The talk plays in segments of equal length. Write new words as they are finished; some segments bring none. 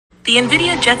The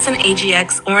Nvidia Jetson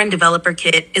AGX Orin Developer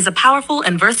Kit is a powerful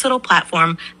and versatile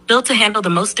platform built to handle the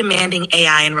most demanding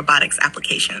AI and robotics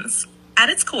applications. At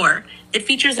its core, it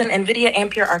features an Nvidia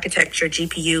Ampere architecture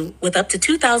GPU with up to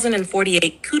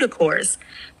 2048 CUDA cores,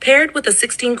 paired with a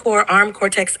 16-core ARM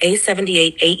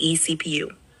Cortex-A78AE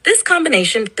CPU. This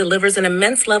combination delivers an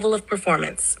immense level of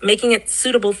performance, making it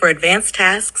suitable for advanced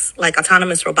tasks like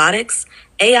autonomous robotics,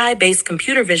 AI-based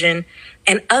computer vision,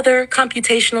 and other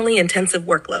computationally intensive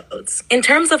workloads. In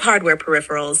terms of hardware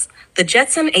peripherals, the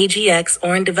Jetson AGX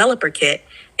Orin Developer Kit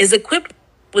is equipped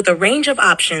with a range of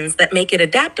options that make it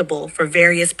adaptable for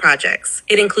various projects.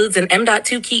 It includes an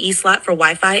M.2 key E-slot for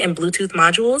Wi-Fi and Bluetooth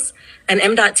modules, an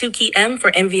M.2 key M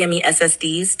for NVMe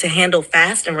SSDs to handle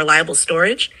fast and reliable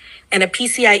storage, and a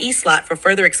PCIe slot for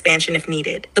further expansion if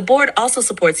needed. The board also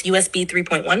supports USB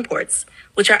 3.1 ports,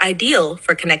 which are ideal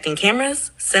for connecting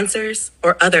cameras, sensors,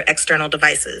 or other external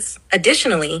devices.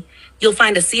 Additionally, you'll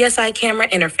find a CSI camera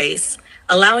interface,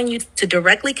 allowing you to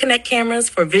directly connect cameras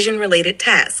for vision-related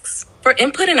tasks. For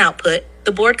input and output,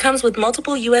 the board comes with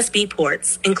multiple USB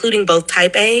ports, including both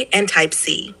Type A and Type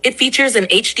C. It features an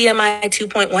HDMI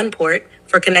 2.1 port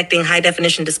for connecting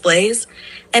high-definition displays,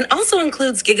 and also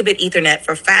includes gigabit Ethernet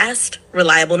for fast,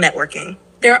 reliable networking.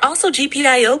 There are also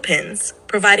GPIO pins,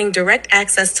 providing direct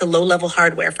access to low-level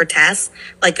hardware for tasks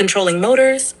like controlling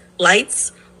motors,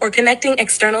 lights, or connecting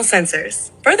external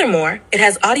sensors. Furthermore, it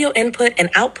has audio input and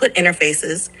output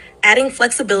interfaces, adding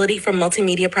flexibility for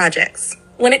multimedia projects.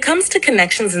 When it comes to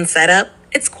connections and setup,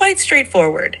 it's quite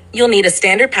straightforward. You'll need a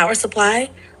standard power supply,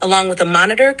 along with a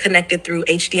monitor connected through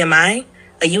HDMI,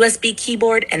 a USB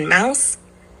keyboard and mouse,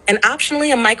 and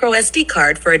optionally a micro SD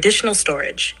card for additional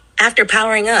storage. After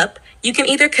powering up, you can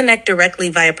either connect directly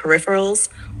via peripherals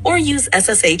or use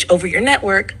SSH over your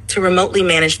network to remotely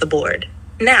manage the board.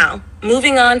 Now,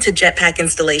 moving on to Jetpack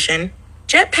installation.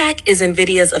 Jetpack is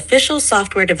NVIDIA's official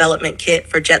software development kit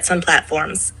for Jetson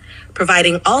platforms,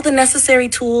 providing all the necessary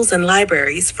tools and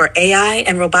libraries for AI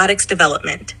and robotics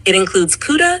development. It includes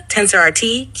CUDA,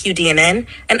 TensorRT, QDNN,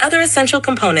 and other essential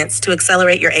components to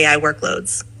accelerate your AI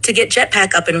workloads. To get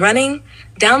Jetpack up and running,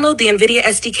 download the NVIDIA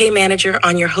SDK Manager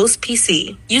on your host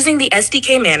PC. Using the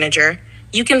SDK Manager,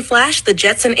 you can flash the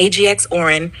Jetson AGX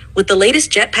Orin with the latest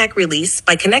Jetpack release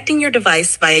by connecting your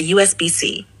device via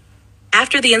USB-C.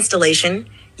 After the installation,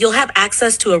 you'll have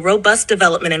access to a robust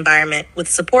development environment with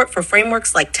support for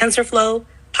frameworks like TensorFlow,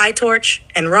 PyTorch,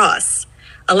 and ROS,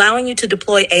 allowing you to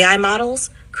deploy AI models,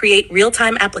 create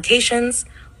real-time applications,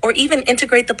 or even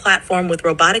integrate the platform with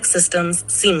robotic systems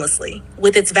seamlessly.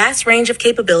 With its vast range of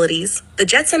capabilities, the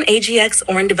Jetson AGX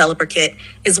Orin Developer Kit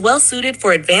is well-suited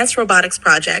for advanced robotics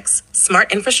projects,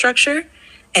 smart infrastructure,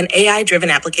 and AI-driven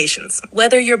applications.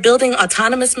 Whether you're building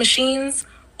autonomous machines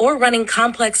or running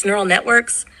complex neural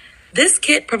networks, this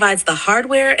kit provides the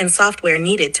hardware and software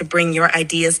needed to bring your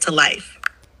ideas to life.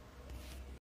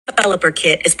 The Developer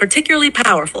Kit is particularly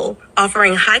powerful,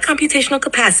 offering high computational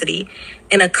capacity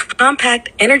in a compact,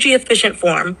 energy-efficient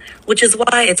form, which is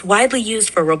why it's widely used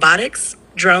for robotics,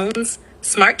 drones,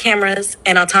 smart cameras,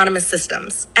 and autonomous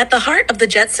systems. At the heart of the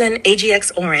Jetson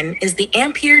AGX Orin is the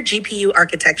Ampere GPU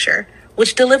architecture,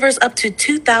 which delivers up to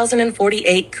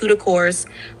 2048 CUDA cores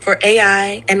for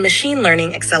AI and machine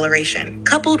learning acceleration.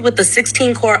 Coupled with the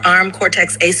 16-core ARM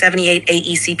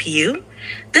Cortex-A78AE CPU,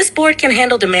 this board can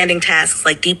handle demanding tasks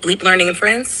like deep learning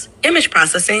inference, image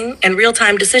processing, and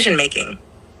real-time decision-making.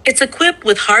 It's equipped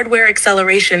with hardware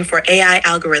acceleration for AI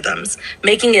algorithms,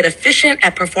 making it efficient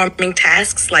at performing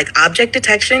tasks like object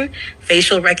detection,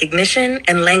 facial recognition,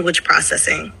 and language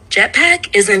processing.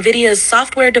 Jetpack is NVIDIA's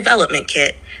software development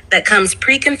kit that comes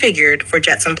pre-configured for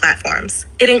Jetson platforms.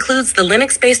 It includes the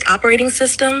Linux-based operating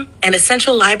system and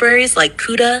essential libraries like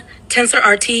CUDA,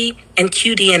 TensorRT, and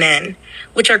QDNN,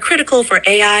 which are critical for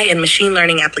AI and machine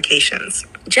learning applications.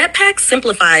 Jetpack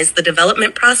simplifies the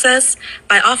development process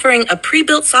by offering a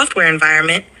pre-built software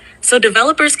environment so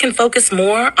developers can focus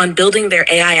more on building their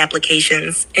AI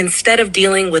applications instead of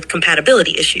dealing with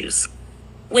compatibility issues.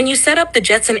 When you set up the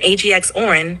Jetson AGX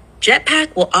Orin,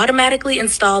 Jetpack will automatically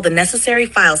install the necessary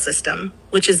file system,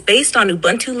 which is based on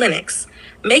Ubuntu Linux,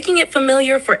 making it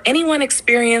familiar for anyone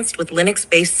experienced with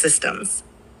Linux-based systems.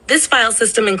 This file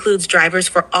system includes drivers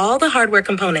for all the hardware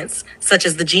components, such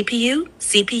as the GPU,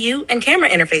 CPU, and camera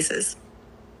interfaces.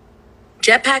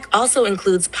 Jetpack also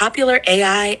includes popular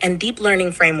AI and deep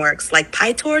learning frameworks like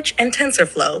PyTorch and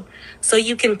TensorFlow, so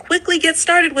you can quickly get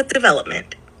started with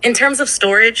development. In terms of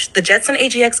storage, the Jetson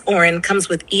AGX Orin comes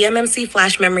with eMMC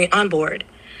flash memory onboard,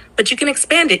 but you can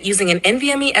expand it using an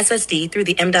NVMe SSD through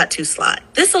the M.2 slot.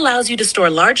 This allows you to store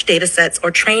large datasets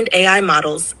or trained AI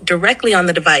models directly on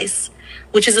the device,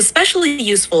 which is especially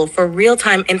useful for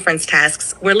real-time inference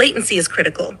tasks where latency is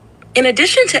critical. In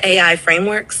addition to AI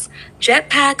frameworks,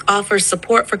 Jetpack offers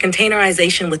support for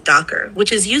containerization with Docker,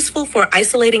 which is useful for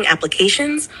isolating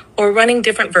applications or running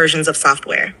different versions of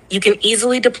software. You can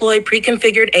easily deploy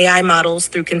pre-configured AI models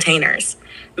through containers,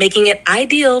 making it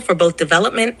ideal for both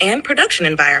development and production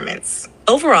environments.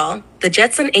 Overall, the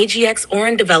Jetson AGX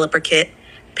Orin developer kit,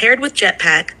 paired with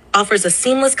Jetpack, offers a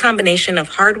seamless combination of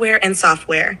hardware and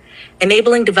software,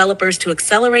 enabling developers to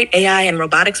accelerate AI and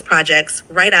robotics projects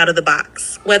right out of the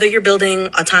box. Whether you're building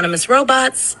autonomous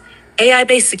robots,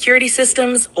 AI-based security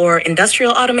systems, or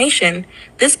industrial automation,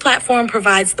 this platform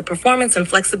provides the performance and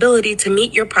flexibility to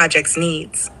meet your project's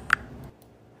needs.